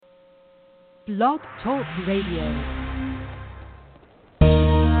Blog Talk Radio.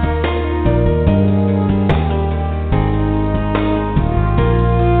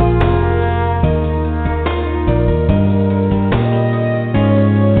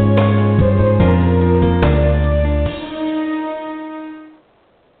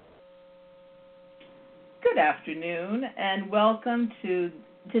 And welcome to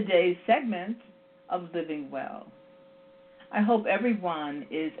today's segment of Living Well. I hope everyone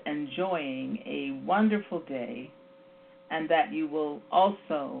is enjoying a wonderful day and that you will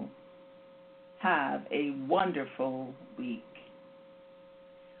also have a wonderful week.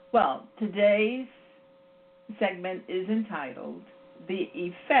 Well, today's segment is entitled The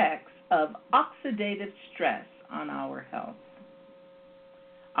Effects of Oxidative Stress on Our Health.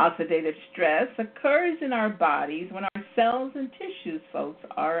 Oxidative stress occurs in our bodies when our cells and tissues, folks,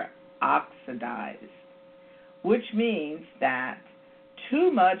 are oxidized, which means that too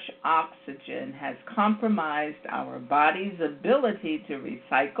much oxygen has compromised our body's ability to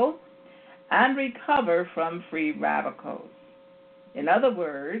recycle and recover from free radicals. In other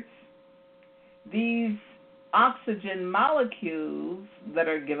words, these oxygen molecules that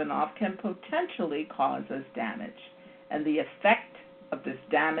are given off can potentially cause us damage, and the effect of this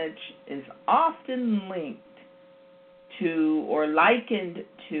damage is often linked to or likened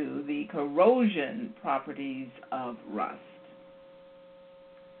to the corrosion properties of rust.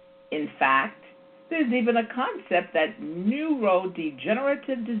 In fact, there's even a concept that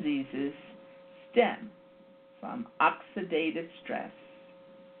neurodegenerative diseases stem from oxidative stress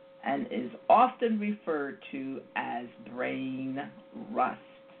and is often referred to as brain rust.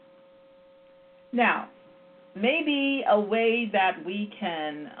 Now, maybe a way that we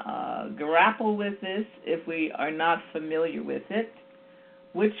can grapple with this if we are not familiar with it,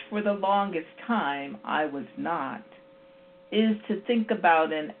 which for the longest time I was not, is to think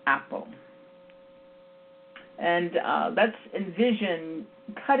about an apple. And let's envision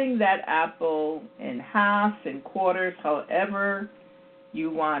cutting that apple in half, in quarters, however you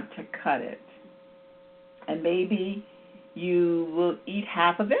want to cut it. And maybe you will eat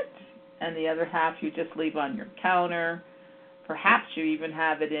half of it, and the other half you just leave on your counter. Perhaps you even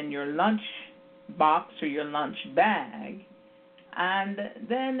have it in your lunch box or your lunch bag. And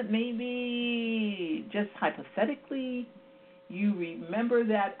then maybe, just hypothetically, you remember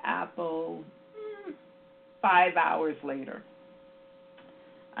that apple 5 hours later.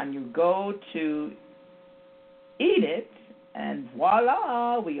 And you go to eat it, and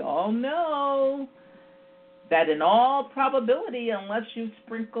voila, we all know that in all probability, unless you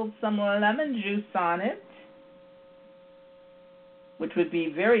sprinkled some lemon juice on it, which would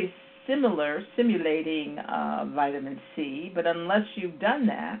be very similar, simulating vitamin C, but unless you've done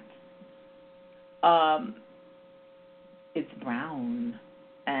that, it's brown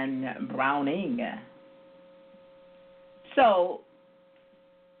and browning. So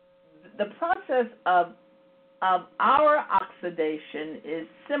the process of our oxidation is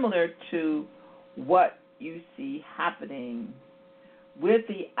similar to what you see happening with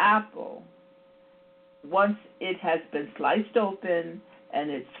the apple once it has been sliced open and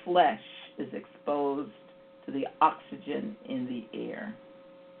its flesh is exposed to the oxygen in the air.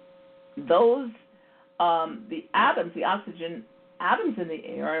 Those, the oxygen atoms in the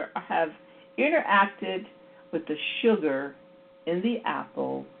air have interacted with the sugar in the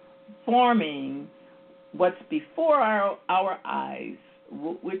apple, forming what's before our eyes,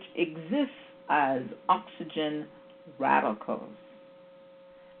 which exists as oxygen radicals.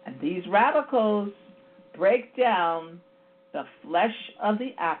 And these radicals break down the flesh of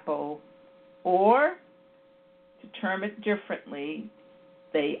the apple, or, to term it differently,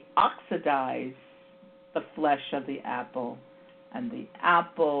 they oxidize the flesh of the apple, and the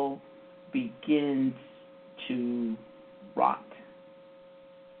apple begins to rot.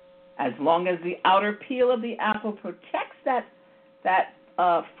 As long as the outer peel of the apple protects that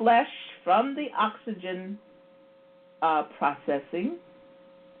flesh from the oxygen processing,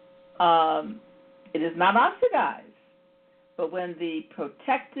 it is not oxidized. But when the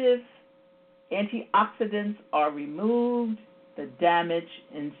protective antioxidants are removed, the damage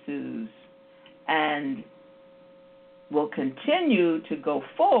ensues and will continue to go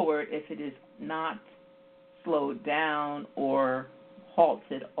forward if it is not slowed down or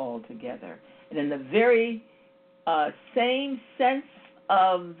halted altogether. And in the very same sense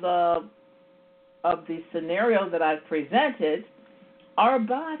of the scenario that I've presented, our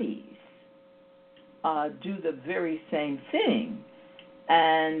bodies do the very same thing.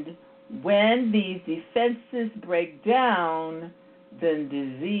 And when these defenses break down, then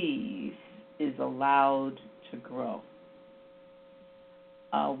disease is allowed to grow.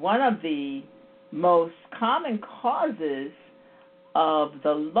 One of the most common causes of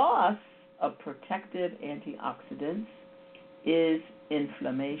the loss of protective antioxidants is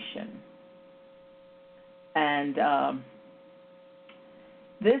inflammation. And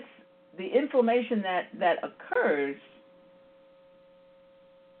the inflammation that occurs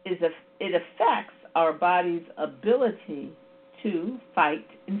it affects our body's ability to fight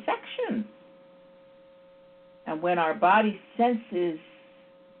infections. And when our body senses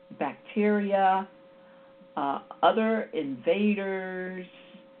bacteria, other invaders,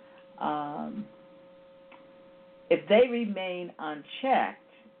 if they remain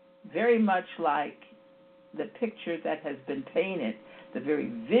unchecked, very much like the picture that has been painted, the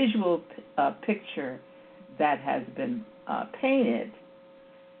very visual picture that has been painted,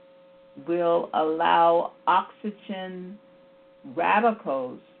 will allow oxygen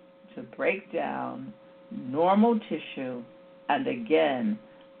radicals to break down normal tissue and again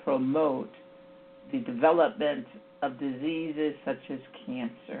promote the development of diseases such as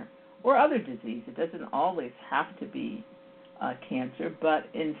cancer or other disease. It doesn't always have to be cancer, but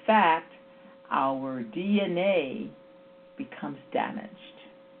in fact, our DNA becomes damaged.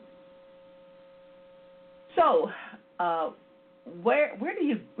 So, where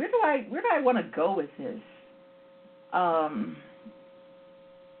do I want to go with this?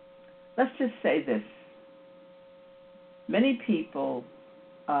 Let's just say this: many people,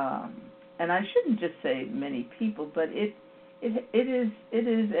 and I shouldn't just say many people, but it is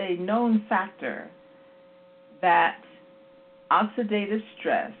a known factor that oxidative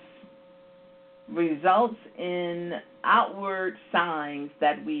stress results in outward signs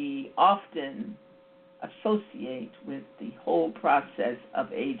that we often associate with the whole process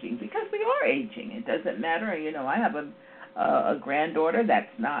of aging, because we are aging. It doesn't matter. I have a granddaughter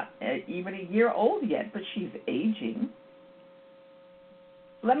that's not even a year old yet, but she's aging.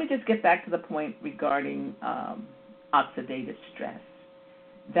 Let me just get back to the point regarding oxidative stress,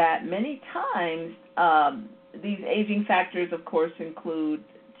 that many times these aging factors, of course, include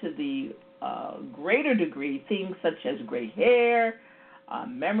to the greater degree things such as gray hair,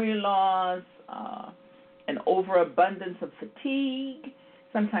 memory loss, an overabundance of fatigue,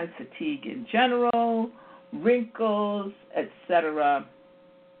 sometimes fatigue in general, wrinkles, etc.,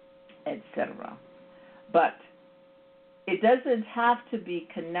 etc. But it doesn't have to be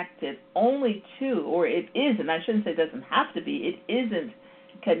connected only to, or it is, and I shouldn't say it doesn't have to be, it isn't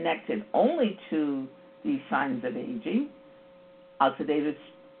connected only to these signs of aging. Oxidative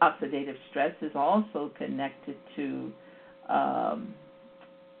stress is also connected to,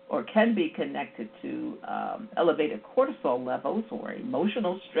 or can be connected to elevated cortisol levels or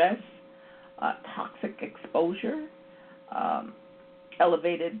emotional stress, toxic exposure,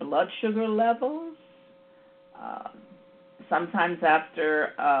 elevated blood sugar levels, sometimes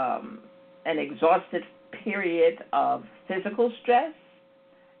after an exhausted period of physical stress,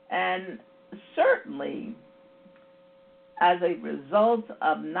 and certainly as a result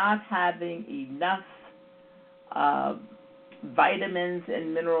of not having enough vitamins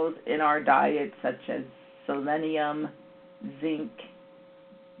and minerals in our diet, such as selenium, zinc,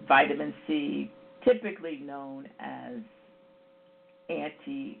 vitamin C, typically known as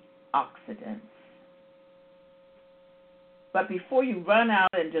antioxidants. But before you run out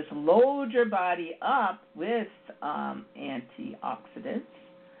and just load your body up with antioxidants,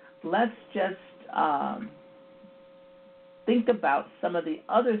 let's just think about some of the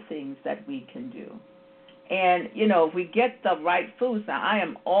other things that we can do. And, if we get the right foods, now I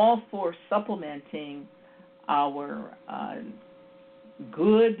am all for supplementing our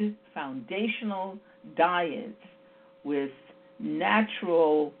good foundational diets with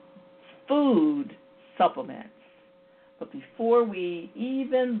natural food supplements. But before we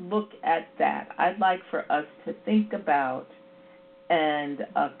even look at that, I'd like for us to think about and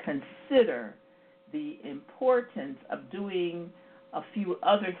consider the importance of doing a few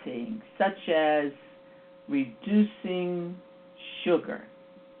other things, such as reducing sugar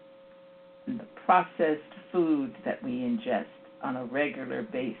and the processed foods that we ingest on a regular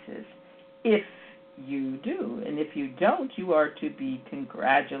basis, if you do. And if you don't, you are to be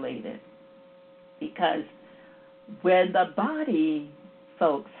congratulated, because when the body,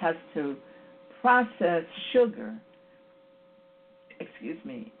 folks, has to process sugar,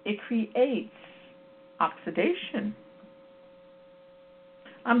 it creates oxidation.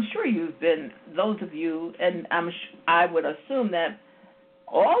 I'm sure you've been, those of you, and I would assume that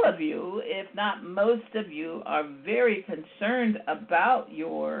all of you, if not most of you, are very concerned about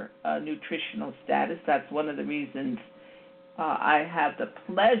your nutritional status. That's one of the reasons I have the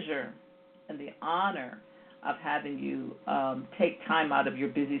pleasure and the honor of having you take time out of your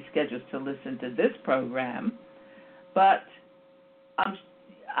busy schedules to listen to this program, but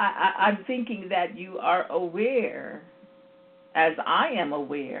I'm thinking that you are aware, as I am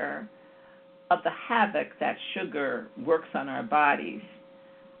aware, of the havoc that sugar works on our bodies.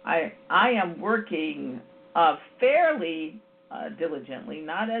 I am working fairly diligently,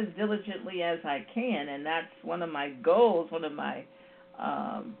 not as diligently as I can, and that's one of my goals, one of my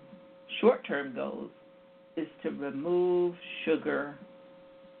short-term goals, is to remove sugar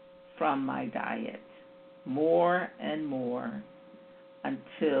from my diet more and more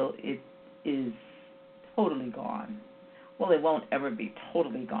until it is totally gone. Well, it won't ever be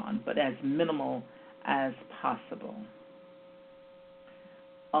totally gone, but as minimal as possible.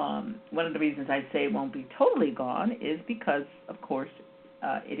 One of the reasons I say it won't be totally gone is because, of course,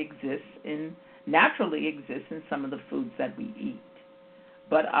 it naturally exists in some of the foods that we eat.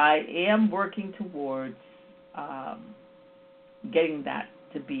 But I am working towards getting that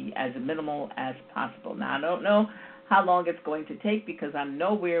to be as minimal as possible. Now, I don't know how long it's going to take because I'm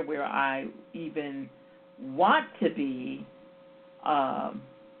nowhere where I even want to be at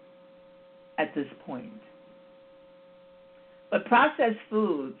this point. But processed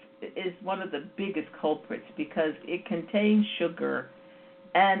foods is one of the biggest culprits because it contains sugar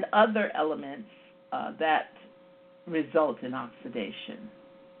and other elements that result in oxidation.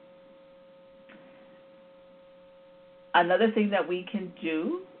 Another thing that we can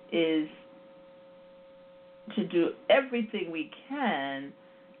do is to do everything we can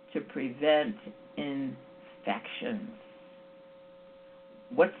to prevent infections.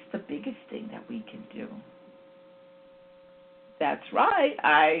 What's the biggest thing that we can do? That's right.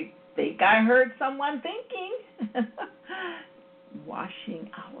 I think I heard someone thinking.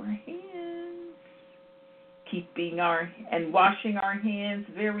 Washing our hands. Washing our hands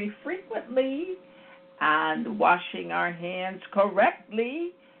very frequently and washing our hands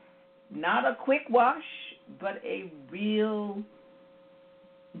correctly. Not a quick wash, but a real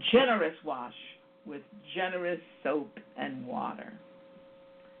generous wash with generous soap and water.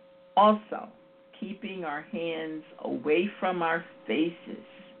 Also, keeping our hands away from our faces.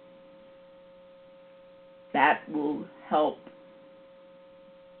 That will help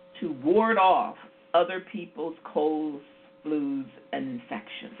to ward off other people's colds, flus, and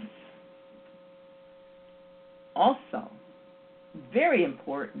infections. Also, very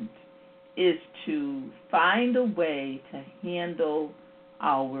important is to find a way to handle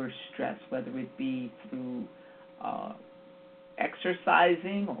our stress, whether it be through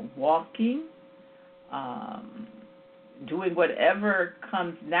exercising or walking, doing whatever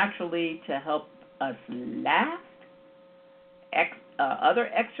comes naturally to help us laugh, other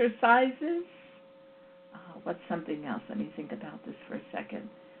exercises. What's something else? Let me think about this for a second.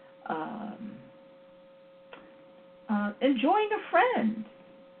 Enjoying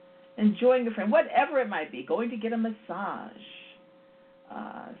a friend, whatever it might be, going to get a massage,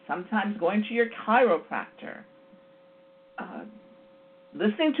 sometimes going to your chiropractor,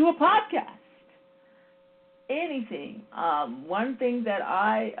 listening to a podcast, anything. One thing that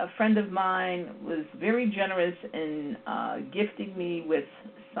a friend of mine was very generous in gifting me with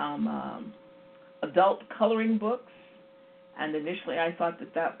some adult coloring books, and initially I thought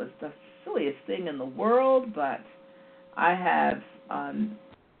that was the silliest thing in the world, but I have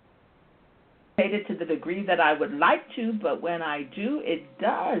paid it to the degree that I would like to, but when I do, it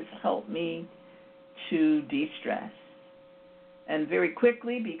does help me to de-stress. And very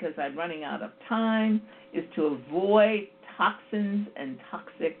quickly, because I'm running out of time, is to avoid toxins and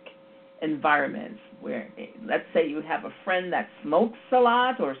toxic environments where, let's say you have a friend that smokes a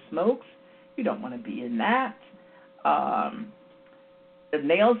lot or smokes, you don't want to be in that. The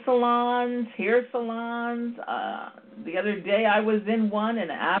nail salons, hair salons, the other day I was in one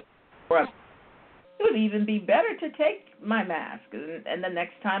and asked for it would even be better to take my mask, and the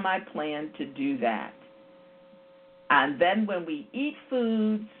next time I plan to do that. And then when we eat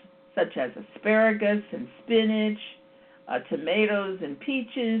foods such as asparagus and spinach, tomatoes and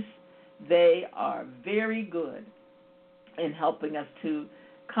peaches, they are very good in helping us to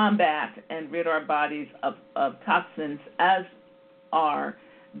combat and rid our bodies of toxins, as are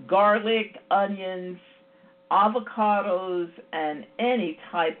garlic, onions, avocados, and any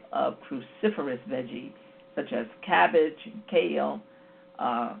type of cruciferous veggie, such as cabbage, kale,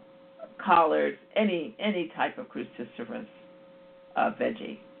 collards, any type of cruciferous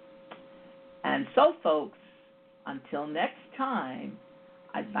veggie. And so, folks, until next time,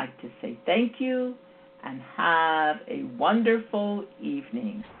 I'd like to say thank you and have a wonderful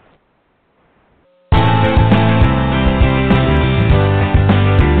evening.